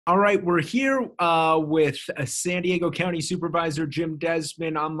All right, we're here with San Diego County Supervisor Jim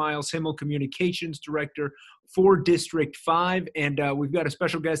Desmond. I'm Miles Himmel, Communications Director for District 5, and we've got a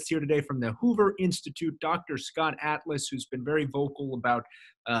special guest here today from the Hoover Institute, Dr. Scott Atlas, who's been very vocal about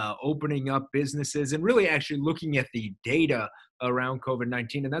opening up businesses and really actually looking at the data around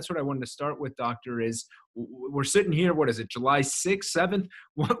COVID-19. And that's what I wanted to start with, Doctor, is we're sitting here, what is it, July 6th, 7th?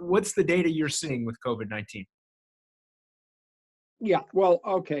 What's the data you're seeing with COVID-19? Yeah, well,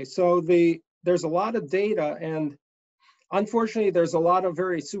 okay. So there's a lot of data, and unfortunately, there's a lot of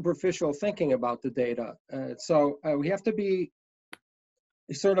very superficial thinking about the data. So we have to be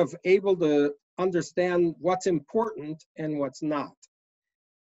sort of able to understand what's important and what's not.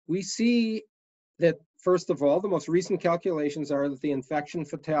 We see that, first of all, the most recent calculations are that the infection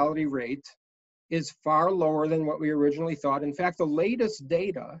fatality rate is far lower than what we originally thought. In fact, the latest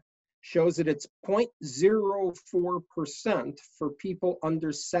data shows that it's 0.04% for people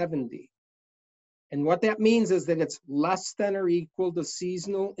under 70. And what that means is that it's less than or equal to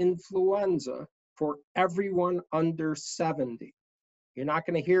seasonal influenza for everyone under 70. You're not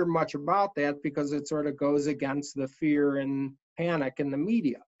going to hear much about that because it sort of goes against the fear and panic in the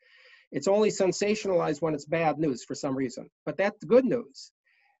media. It's only sensationalized when it's bad news for some reason, but that's good news.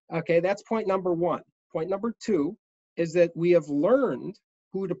 Okay, that's point number one. Point number two is that we have learned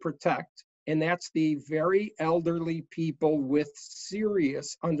who to protect, and that's the very elderly people with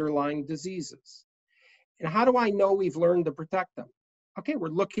serious underlying diseases. And how do I know we've learned to protect them? Okay, we're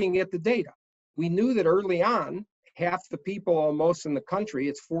looking at the data. We knew that early on, half the people almost in the country,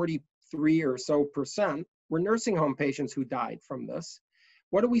 it's 43 or so percent, were nursing home patients who died from this.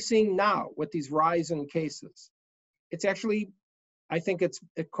 What are we seeing now with these rise in cases? It's actually,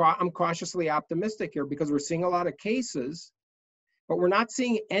 I'm cautiously optimistic here because we're seeing a lot of cases, but we're not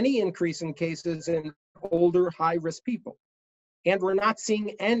seeing any increase in cases in older, high-risk people. And we're not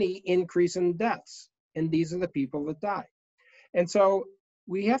seeing any increase in deaths. And these are the people that die. And so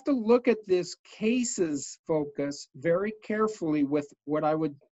we have to look at this cases focus very carefully with what I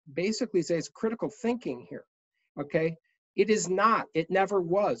would basically say is critical thinking here, okay? It is not, it never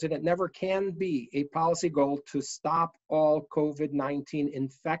was, and it never can be a policy goal to stop all COVID-19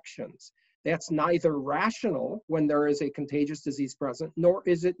 infections. That's neither rational when there is a contagious disease present, nor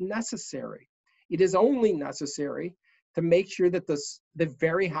is it necessary. It is only necessary to make sure that the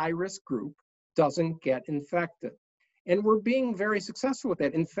very high-risk group doesn't get infected. And we're being very successful with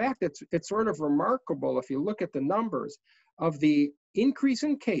that. In fact, it's sort of remarkable if you look at the numbers of the increase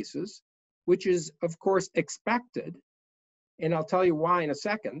in cases, which is, of course, expected. And I'll tell you why in a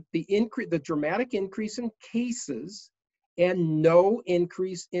second. The dramatic increase in cases and no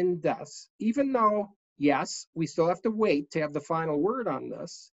increase in deaths, even though, yes, we still have to wait to have the final word on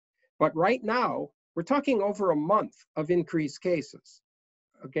this. But right now, we're talking over a month of increased cases,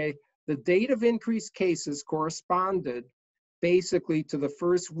 okay? The date of increased cases corresponded basically to the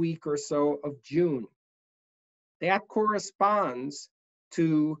first week or so of June. That corresponds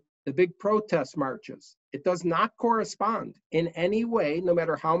to the big protest marches. It does not correspond in any way, no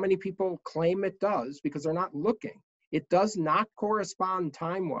matter how many people claim it does, because they're not looking. It does not correspond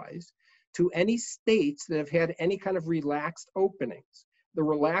time-wise to any states that have had any kind of relaxed openings. The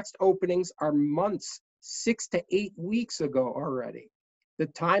relaxed openings are months, 6 to 8 weeks ago already. The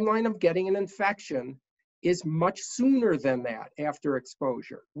timeline of getting an infection is much sooner than that after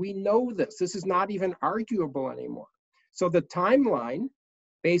exposure. We know this. This is not even arguable anymore. So the timeline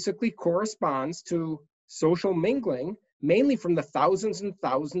basically corresponds to social mingling, mainly from the thousands and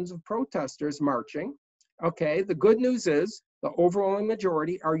thousands of protesters marching. Okay, the good news is the overwhelming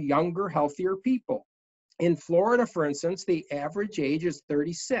majority are younger, healthier people. In Florida, for instance, the average age is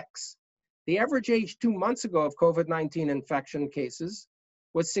 36. The average age 2 months ago of COVID-19 infection cases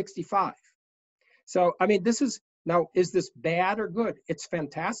was 65. So, I mean, is this bad or good? It's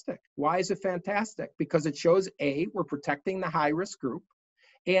fantastic. Why is it fantastic? Because it shows A, we're protecting the high-risk group,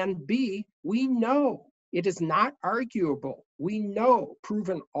 and B, we know, it is not arguable. We know,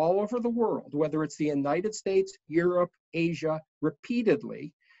 proven all over the world, whether it's the United States, Europe, Asia,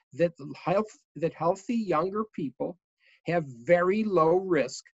 repeatedly, that healthy younger people have very low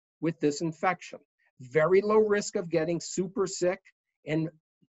risk with this infection. Very low risk of getting super sick and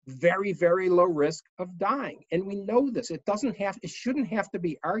very, very low risk of dying. And we know this. It shouldn't have to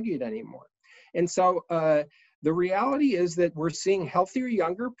be argued anymore. And so the reality is that we're seeing healthier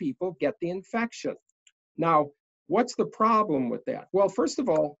younger people get the infection. Now, what's the problem with that? Well, first of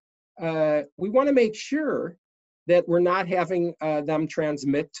all, we want to make sure that we're not having them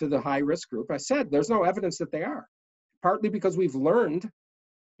transmit to the high-risk group. I said there's no evidence that they are, partly because we've learned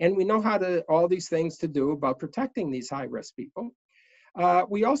and we know all these things to do about protecting these high-risk people.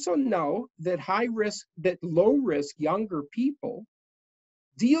 We also know that low risk younger people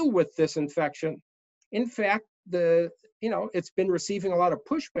deal with this infection. In fact, it's been receiving a lot of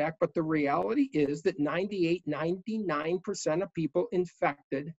pushback, but the reality is that 98, 99% of people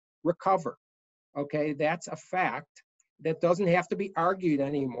infected recover. Okay, that's a fact that doesn't have to be argued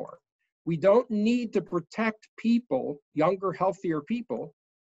anymore. We don't need to protect people, younger, healthier people,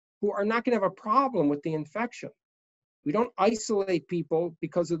 who are not going to have a problem with the infection. We don't isolate people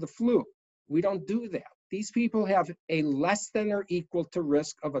because of the flu. We don't do that. These people have a less than or equal to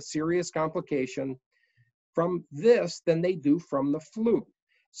risk of a serious complication from this than they do from the flu.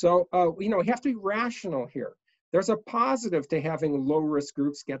 So, we have to be rational here. There's a positive to having low-risk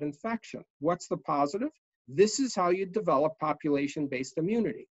groups get infection. What's the positive? This is how you develop population-based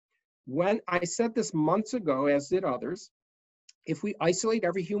immunity. When I said this months ago, as did others, if we isolate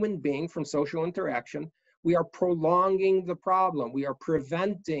every human being from social interaction, we are prolonging the problem. We are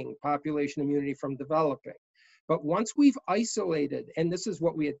preventing population immunity from developing. But once we've isolated, and this is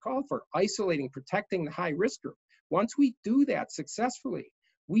what we had called for, isolating, protecting the high-risk group, once we do that successfully,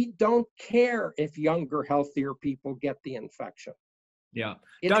 we don't care if younger, healthier people get the infection. Yeah.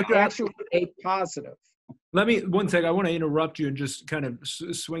 It's Dr. actually a positive. One second, I want to interrupt you and just kind of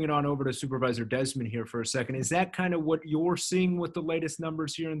swing it on over to Supervisor Desmond here for a second. Is that kind of what you're seeing with the latest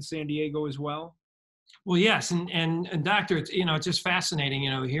numbers here in San Diego as well? Well, yes, and Doctor, it's just fascinating,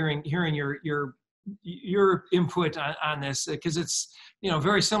 hearing your input on this, because it's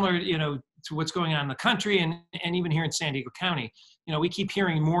very similar, to what's going on in the country and even here in San Diego County. We keep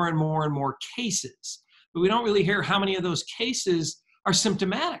hearing more and more and more cases, but we don't really hear how many of those cases are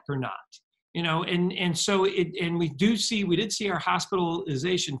symptomatic or not. So we did see our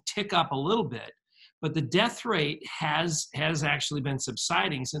hospitalization tick up a little bit, but the death rate has actually been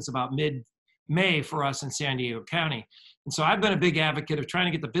subsiding since about mid-May for us in San Diego County. And so I've been a big advocate of trying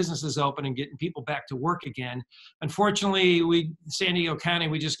to get the businesses open and getting people back to work again. Unfortunately, San Diego County,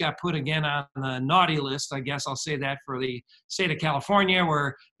 we just got put again on the naughty list, I guess I'll say that, for the state of California,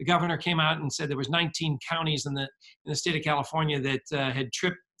 where the governor came out and said there was 19 counties in the state of California that had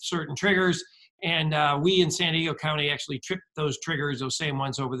tripped certain triggers. And we in San Diego County actually tripped those triggers, those same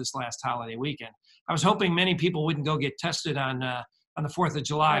ones, over this last holiday weekend. I was hoping many people wouldn't go get tested on the 4th of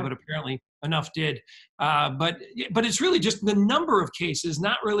July, but apparently enough did. But it's really just the number of cases,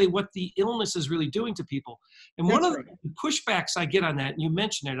 not really what the illness is really doing to people. And one of the pushbacks I get on that, and you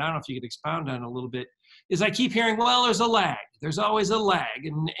mentioned it, I don't know if you could expound on it a little bit, is I keep hearing, well, there's a lag. There's always a lag.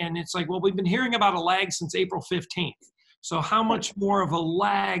 And it's like, well, we've been hearing about a lag since April 15th. So how much more of a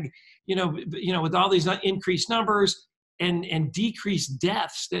lag, with all these increased numbers and decreased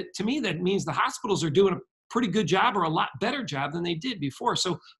deaths, that to me, that means the hospitals are doing a pretty good job, or a lot better job than they did before.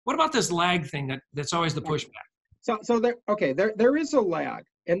 So what about this lag thing that's always the pushback? There is a lag,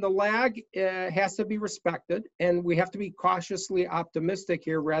 and the lag has to be respected, and we have to be cautiously optimistic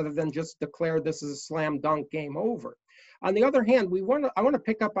here rather than just declare this is a slam dunk, game over. On the other hand, I want to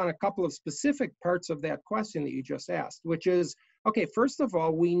pick up on a couple of specific parts of that question that you just asked, which is, okay, first of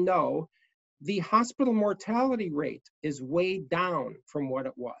all, we know the hospital mortality rate is way down from what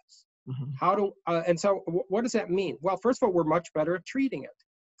it was. Mm-hmm. So what does that mean? Well, first of all, we're much better at treating it.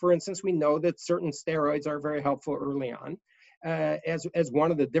 For instance, we know that certain steroids are very helpful early on, as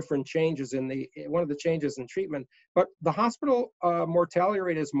one of the different changes in treatment. But the hospital mortality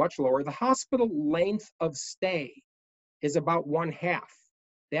rate is much lower. The hospital length of stay is about 1/2.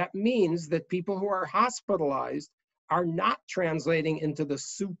 That means that people who are hospitalized are not translating into the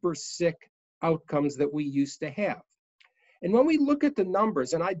super sick outcomes that we used to have. And when we look at the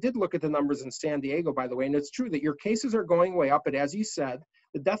numbers, and I did look at the numbers in San Diego, by the way, and it's true that your cases are going way up, but as you said,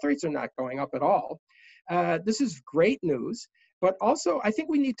 the death rates are not going up at all. This is great news, but also I think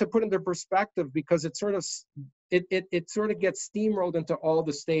we need to put into perspective, because it sort of gets steamrolled into all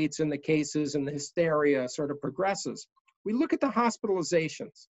the states, and the cases and the hysteria sort of progresses. We look at the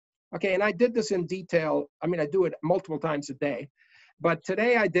hospitalizations. Okay, and I did this in detail. I mean, I do it multiple times a day, but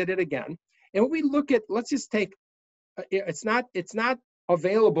today I did it again. And we look at, let's just take, it's not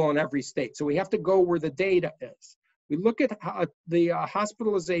available in every state, so we have to go where the data is. We look at the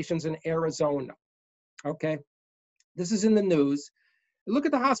hospitalizations in Arizona. Okay, this is in the news. Look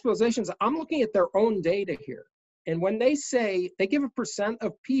at the hospitalizations. I'm looking at their own data here. And when they say, they give a percent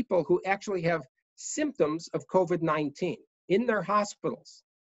of people who actually have symptoms of COVID-19 in their hospitals.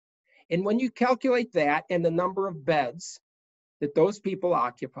 And when you calculate that and the number of beds that those people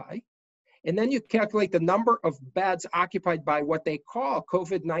occupy, and then you calculate the number of beds occupied by what they call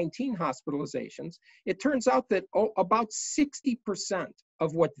COVID-19 hospitalizations, it turns out that about 60%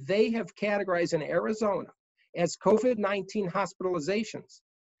 of what they have categorized in Arizona as COVID-19 hospitalizations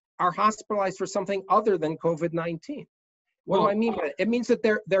are hospitalized for something other than COVID-19. What do I mean by that? It means that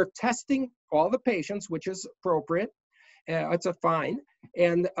they're testing all the patients, which is appropriate. It's a fine,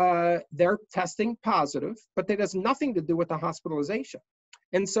 and they're testing positive, but that has nothing to do with the hospitalization.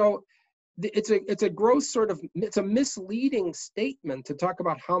 And so it's a gross sort of, it's a misleading statement to talk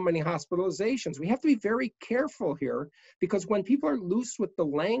about how many hospitalizations. We have to be very careful here, because when people are loose with the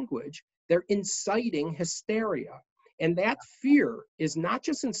language, they're inciting hysteria. And that fear is not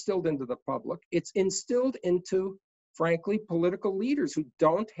just instilled into the public, it's instilled into, frankly, political leaders who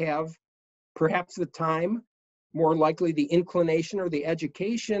don't have perhaps the time, more likely the inclination or the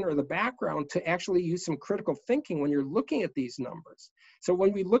education or the background to actually use some critical thinking when you're looking at these numbers. So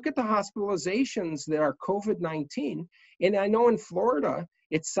when we look at the hospitalizations that are COVID-19, and I know in Florida,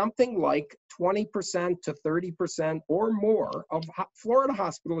 it's something like 20% to 30% or more of Florida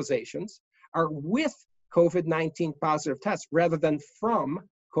hospitalizations are with COVID-19 positive tests rather than from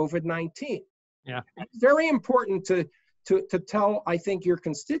COVID-19. Yeah. It's very important to tell, I think, your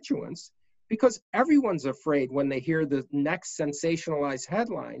constituents, because everyone's afraid when they hear the next sensationalized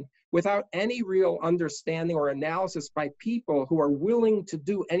headline without any real understanding or analysis by people who are willing to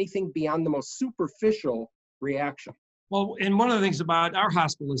do anything beyond the most superficial reaction. Well, and one of the things about our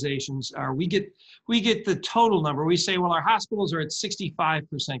hospitalizations are we get the total number. We say, well, our hospitals are at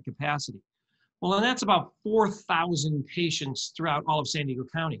 65% capacity. Well, and that's about 4,000 patients throughout all of San Diego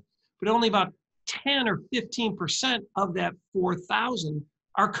County. But only about 10 or 15% of that 4,000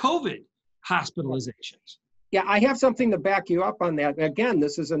 are COVID hospitalizations. Yeah, I have something to back you up on that. Again,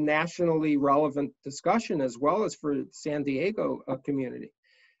 this is a nationally relevant discussion as well as for San Diego community.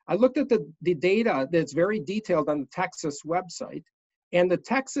 I looked at the data that's very detailed on the Texas website, and the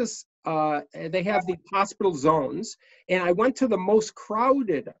Texas, they have the hospital zones, and I went to the most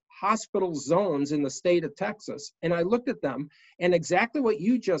crowded hospital zones in the state of Texas, and I looked at them, and exactly what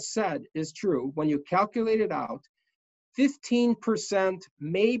you just said is true. When you calculate it out, 15%,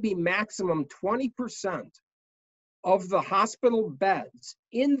 maybe maximum 20% of the hospital beds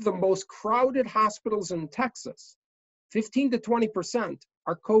in the most crowded hospitals in Texas, 15 to 20%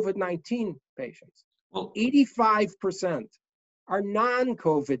 are COVID-19 patients. Well, 85% are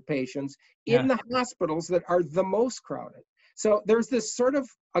non-COVID patients in the hospitals that are the most crowded. So there's this sort of,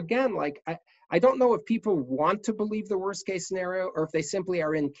 again, like, I don't know if people want to believe the worst case scenario or if they simply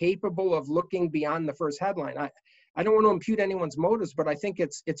are incapable of looking beyond the first headline. I don't want to impute anyone's motives, but I think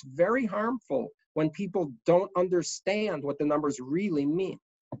it's very harmful when people don't understand what the numbers really mean.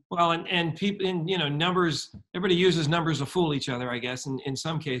 Well, and people, numbers, everybody uses numbers to fool each other, I guess, in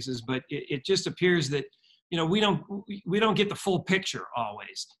some cases, but it just appears that, we don't get the full picture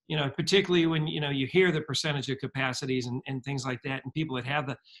always, particularly when, you hear the percentage of capacities and things like that, and people that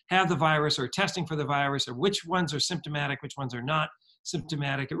have the virus or testing for the virus, or which ones are symptomatic, which ones are not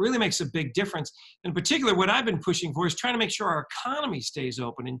symptomatic. It really makes a big difference. In particular, what I've been pushing for is trying to make sure our economy stays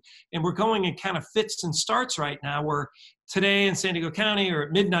open. And we're going in kind of fits and starts right now, where today in San Diego County, or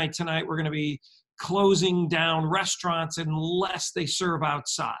at midnight tonight, we're going to be closing down restaurants unless they serve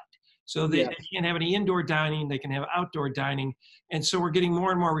outside. So they can't have any indoor dining, they can have outdoor dining. And so we're getting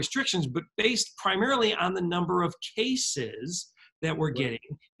more and more restrictions, but based primarily on the number of cases that we're getting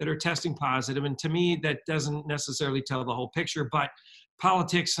that are testing positive. And to me, that doesn't necessarily tell the whole picture, but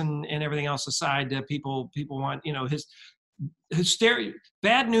politics and everything else aside, people want, hysteria.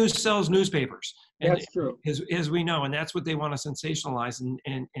 Bad news sells newspapers. And that's true. As we know, and that's what they want to sensationalize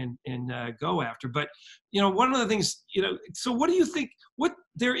and go after. But, one of the things, so what do you think, where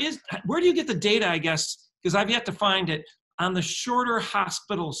do you get the data, I guess, because I've yet to find it, on the shorter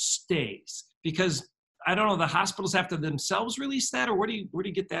hospital stays? Because I don't know, the hospitals have to themselves release that, or where do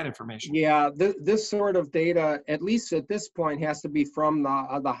you get that information? Yeah, this sort of data, at least at this point, has to be from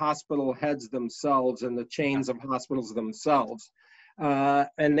the hospital heads themselves and the chains of hospitals themselves.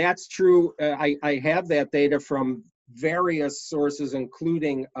 And that's true. I have that data from various sources,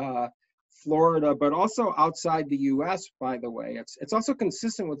 including Florida, but also outside the U.S., by the way. It's also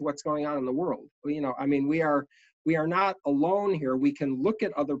consistent with what's going on in the world. We are not alone here. We can look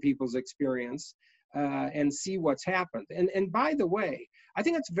at other people's experience and see what's happened. And by the way, I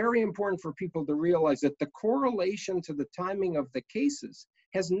think it's very important for people to realize that the correlation to the timing of the cases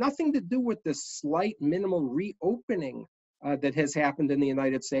has nothing to do with this slight minimal reopening that has happened in the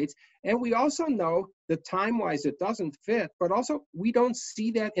United States. And we also know that time-wise it doesn't fit, but also we don't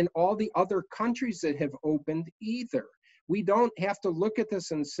see that in all the other countries that have opened either. We don't have to look at this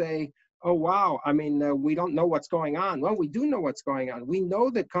and say, oh, wow, we don't know what's going on. Well, we do know what's going on. We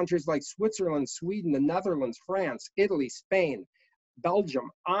know that countries like Switzerland, Sweden, the Netherlands, France, Italy, Spain, Belgium,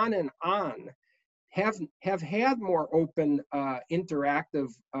 on and on, have had more open, interactive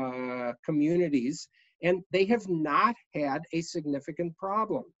communities, and they have not had a significant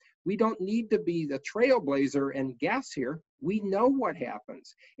problem. We don't need to be the trailblazer and guess here. We know what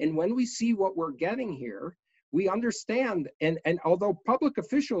happens. And when we see what we're getting here, we understand. And although public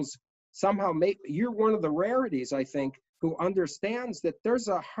officials somehow you're one of the rarities, I think, who understands that there's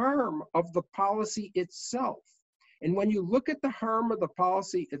a harm of the policy itself. And when you look at the harm of the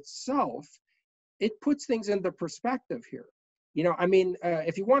policy itself, it puts things into perspective here. You know, I mean,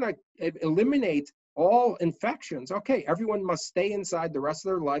 if you want to eliminate all infections, okay, everyone must stay inside the rest of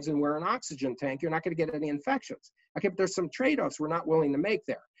their lives and wear an oxygen tank. You're not going to get any infections. Okay, but there's some trade-offs we're not willing to make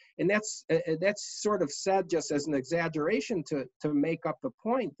there. And that's sort of said just as an exaggeration to make up the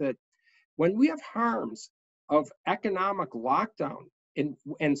point that when we have harms of economic lockdown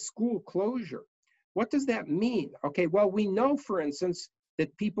and school closure, what does that mean? Okay, well, we know, for instance,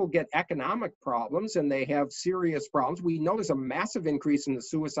 that people get economic problems and they have serious problems. We know there's a massive increase in the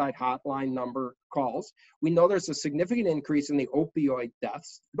suicide hotline number calls. We know there's a significant increase in the opioid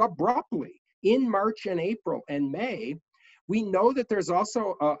deaths abruptly in March and April and May. We know that there's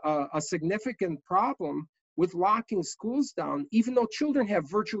also a significant problem with locking schools down, even though children have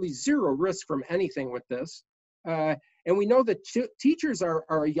virtually zero risk from anything with this. And we know that teachers are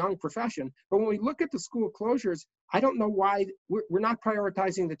a young profession, but when we look at the school closures, I don't know why we're not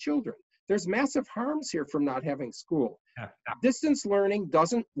prioritizing the children. There's massive harms here from not having school. Yeah. Distance learning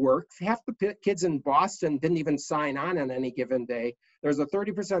doesn't work. Half the kids in Boston didn't even sign on any given day. There's a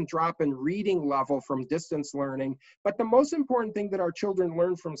 30% drop in reading level from distance learning. But the most important thing that our children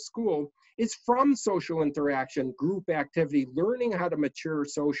learn from school is from social interaction, group activity, learning how to mature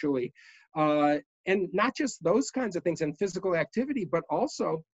socially. And not just those kinds of things and physical activity, but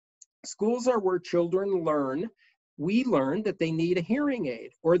also schools are where children learn. We learn that they need a hearing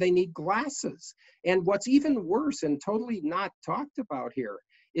aid or they need glasses. And what's even worse and totally not talked about here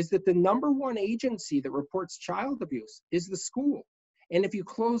is that the #1 agency that reports child abuse is the school. And if you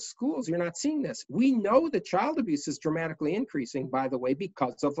close schools, you're not seeing this. We know that child abuse is dramatically increasing, by the way,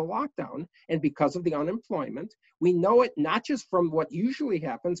 because of the lockdown and because of the unemployment. We know it not just from what usually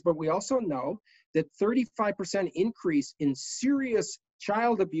happens, but we also know that 35% increase in serious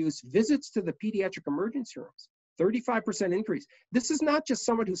child abuse visits to the pediatric emergency rooms. 35% increase. This is not just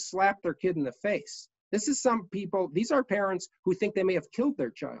someone who slapped their kid in the face. This is some people, these are parents who think they may have killed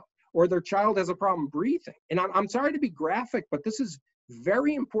their child or their child has a problem breathing. And I'm sorry to be graphic, but this is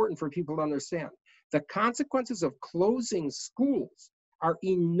very important for people to understand. The consequences of closing schools are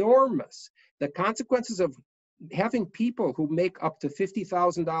enormous. The consequences of having people who make up to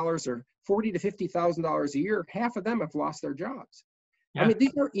 $50,000 or $40,000 to $50,000 a year, half of them have lost their jobs. Yeah. I mean,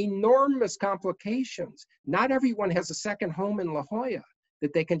 these are enormous complications. Not everyone has a second home in La Jolla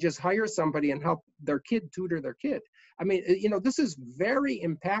that they can just hire somebody and help their kid tutor their kid. I mean, you know, this is very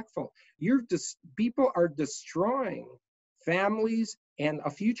impactful. People are destroying families and a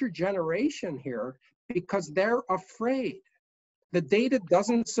future generation here because they're afraid. The data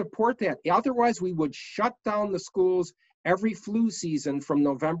doesn't support that. Otherwise, we would shut down the schools every flu season from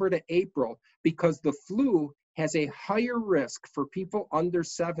November to April because the flu has a higher risk for people under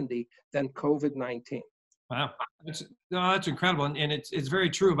 70 than COVID-19. Wow, that's incredible, and it's very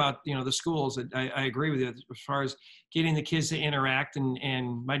true about, you know, the schools. I agree with you as far as getting the kids to interact.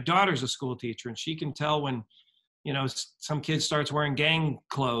 And my daughter's a school teacher, and she can tell when, you know, some kid starts wearing gang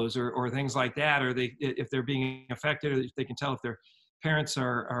clothes or things like that, or if they're being affected, or they can tell if their parents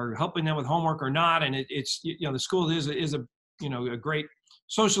are helping them with homework or not. And it's you know, the school is a you know, a great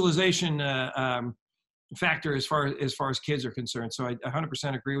socialization factor as far as kids are concerned. So I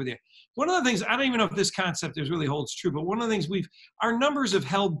 100% agree with you. One of the things, I don't even know if this concept really holds true, but one of the things our numbers have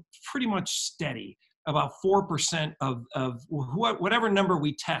held pretty much steady. About 4% of whatever number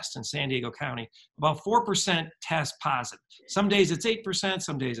we test in San Diego County, about 4% test positive. Some days it's 8%,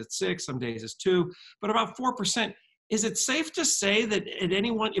 some days it's 6%, some days it's 2%, but about 4%. Is it safe to say that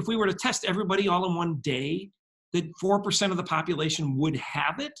if we were to test everybody all in one day, that 4% of the population would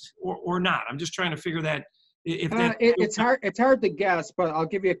have it or not? I'm just trying to figure that. It's hard to guess, but I'll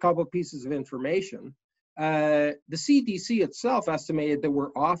give you a couple pieces of information. The CDC itself estimated that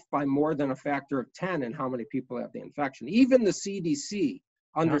we're off by more than a factor of 10 in how many people have the infection. Even the CDC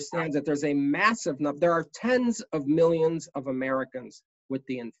understands that there's a massive number. There are tens of millions of Americans with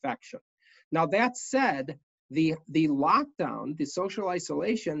the infection. Now, that said, the lockdown, the social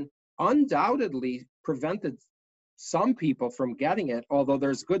isolation, undoubtedly prevented some people from getting it, although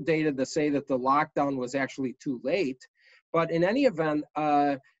there's good data to say that the lockdown was actually too late. But in any event,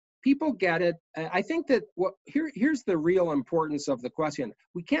 people get it. I think that here's the real importance of the question.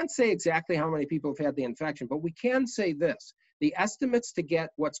 We can't say exactly how many people have had the infection, but we can say this. The estimates to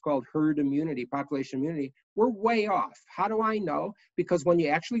get what's called herd immunity, population immunity, were way off. How do I know? Because when you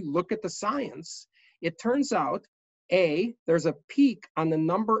actually look at the science, it turns out, there's a peak on the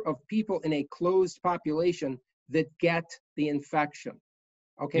number of people in a closed population that get the infection.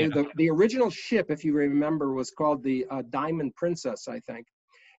 Okay, Yeah. the original ship, if you remember, was called the Diamond Princess, I think.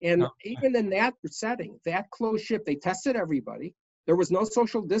 And even in that setting, that closed ship, they tested everybody. There was no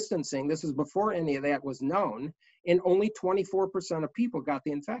social distancing. This is before any of that was known. And only 24% of people got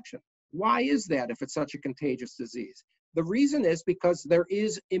the infection. Why is that if it's such a contagious disease? The reason is because there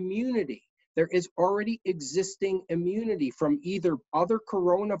is immunity. There is already existing immunity from either other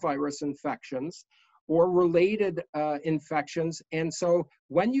coronavirus infections or related infections. And so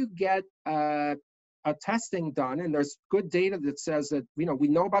when you get a testing done, and there's good data that says that, we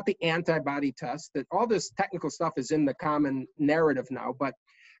know about the antibody test, that all this technical stuff is in the common narrative now, but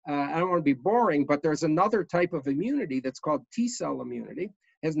I don't want to be boring, but there's another type of immunity that's called T-cell immunity.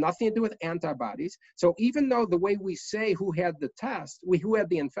 It has nothing to do with antibodies. So even though the way we say who had the who had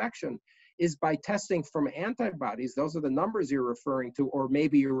the infection is by testing from antibodies, those are the numbers you're referring to, or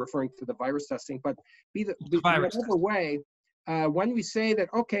maybe you're referring to the virus testing, but whatever way, when we say that,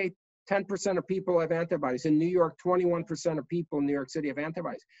 okay, 10% of people have antibodies. In New York, 21% of people in New York City have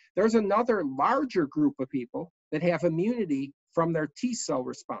antibodies. There's another larger group of people that have immunity from their T-cell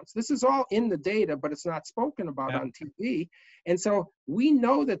response. This is all in the data, but it's not spoken about on TV. And so we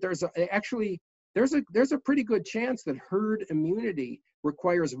know that there's a pretty good chance that herd immunity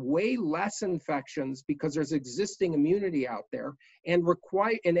requires way less infections because there's existing immunity out there, and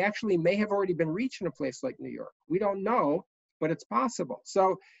actually may have already been reached in a place like New York. We don't know, but it's possible.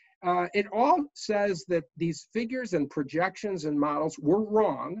 So it all says that these figures and projections and models were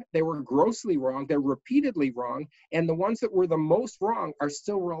wrong. They were grossly wrong. They're repeatedly wrong. And the ones that were the most wrong are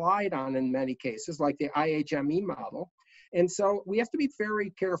still relied on in many cases, like the IHME model. And so we have to be very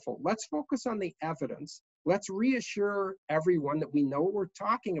careful. Let's focus on the evidence. Let's reassure everyone that we know what we're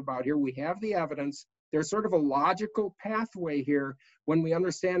talking about here. We have the evidence. There's sort of a logical pathway here when we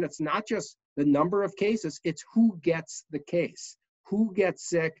understand it's not just the number of cases, it's who gets the case, who gets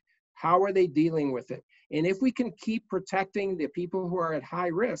sick, how are they dealing with it? And if we can keep protecting the people who are at high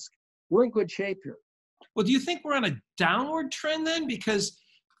risk, we're in good shape here. Well, do you think we're on a downward trend then? Because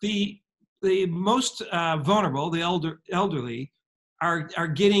the most vulnerable, the elderly, are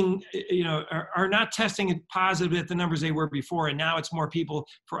getting, are not testing it positive at the numbers they were before, and now it's more people.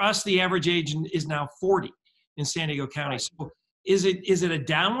 For us, the average age is now 40 in San Diego County. Right. So is it a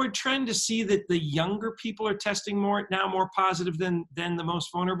downward trend to see that the younger people are testing more positive than the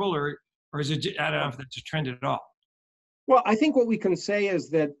most vulnerable, or is it? I don't know if that's a trend at all. Well, I think what we can say is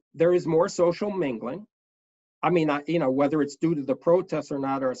that there is more social mingling. I mean, whether it's due to the protests or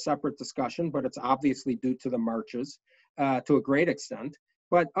not are a separate discussion, but it's obviously due to the marches to a great extent.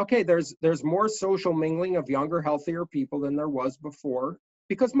 But okay, there's more social mingling of younger, healthier people than there was before,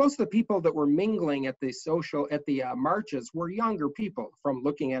 because most of the people that were mingling at the marches were younger people. From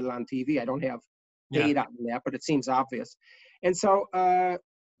looking at it on TV, I don't have data on that, but it seems obvious. And so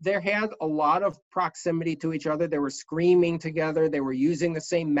there had a lot of proximity to each other. They were screaming together. They were using the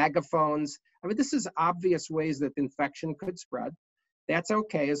same megaphones. I mean, this is obvious ways that infection could spread. That's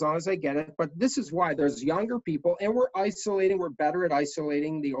okay as long as they get it. But this is why there's younger people, and we're better at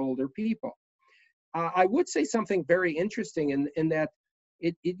isolating the older people. I would say something very interesting in that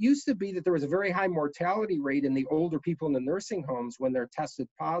it used to be that there was a very high mortality rate in the older people in the nursing homes when they're tested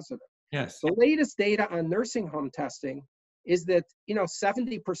positive. Yes. The latest data on nursing home testing is that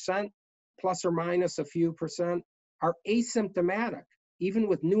 70% plus or minus a few percent are asymptomatic, even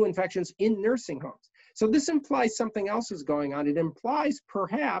with new infections in nursing homes. So this implies something else is going on. It implies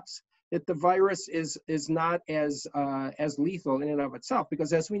perhaps that the virus is not as lethal in and of itself,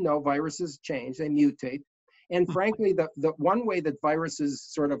 because as we know, viruses change, they mutate. And frankly, the one way that viruses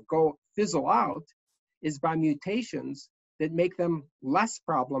sort of fizzle out is by mutations that make them less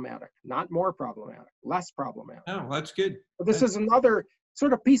problematic, not more problematic, less problematic. Oh, that's good. So this is another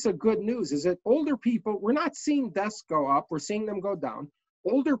sort of piece of good news, is that older people, we're not seeing deaths go up, we're seeing them go down.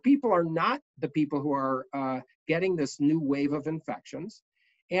 Older people are not the people who are getting this new wave of infections.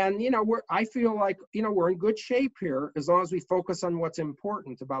 And, I feel like, we're in good shape here as long as we focus on what's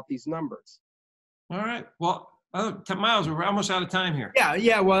important about these numbers. All right. Well, Miles, we're almost out of time here.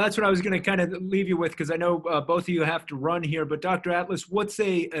 Yeah. Well, that's what I was going to kind of leave you with, because I know both of you have to run here. But Dr. Atlas, what's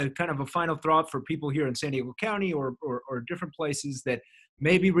a kind of a final thought for people here in San Diego County or different places that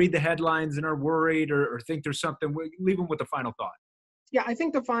maybe read the headlines and are worried or think there's something? Leave them with a final thought. Yeah, I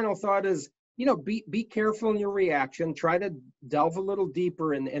think the final thought is, be careful in your reaction. Try to delve a little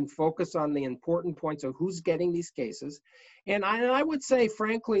deeper and focus on the important points of who's getting these cases. And I would say,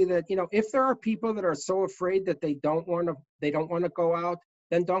 frankly, that if there are people that are so afraid that they don't want to go out,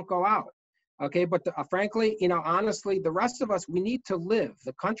 then don't go out. Okay, but frankly, honestly, the rest of us, we need to live.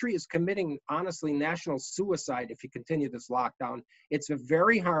 The country is committing, honestly, national suicide if you continue this lockdown. It's a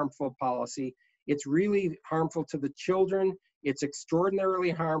very harmful policy. It's really harmful to the children. It's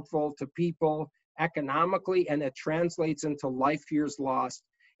extraordinarily harmful to people economically, and it translates into life years lost.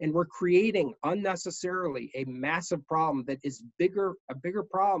 And we're creating unnecessarily a massive problem that is a bigger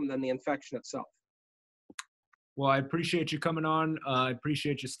problem than the infection itself. Well, I appreciate you coming on. I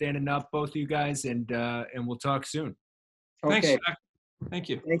appreciate you standing up, both of you guys, and we'll talk soon. Okay. Thanks, Doc. Thank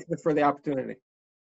you. Thanks for the opportunity.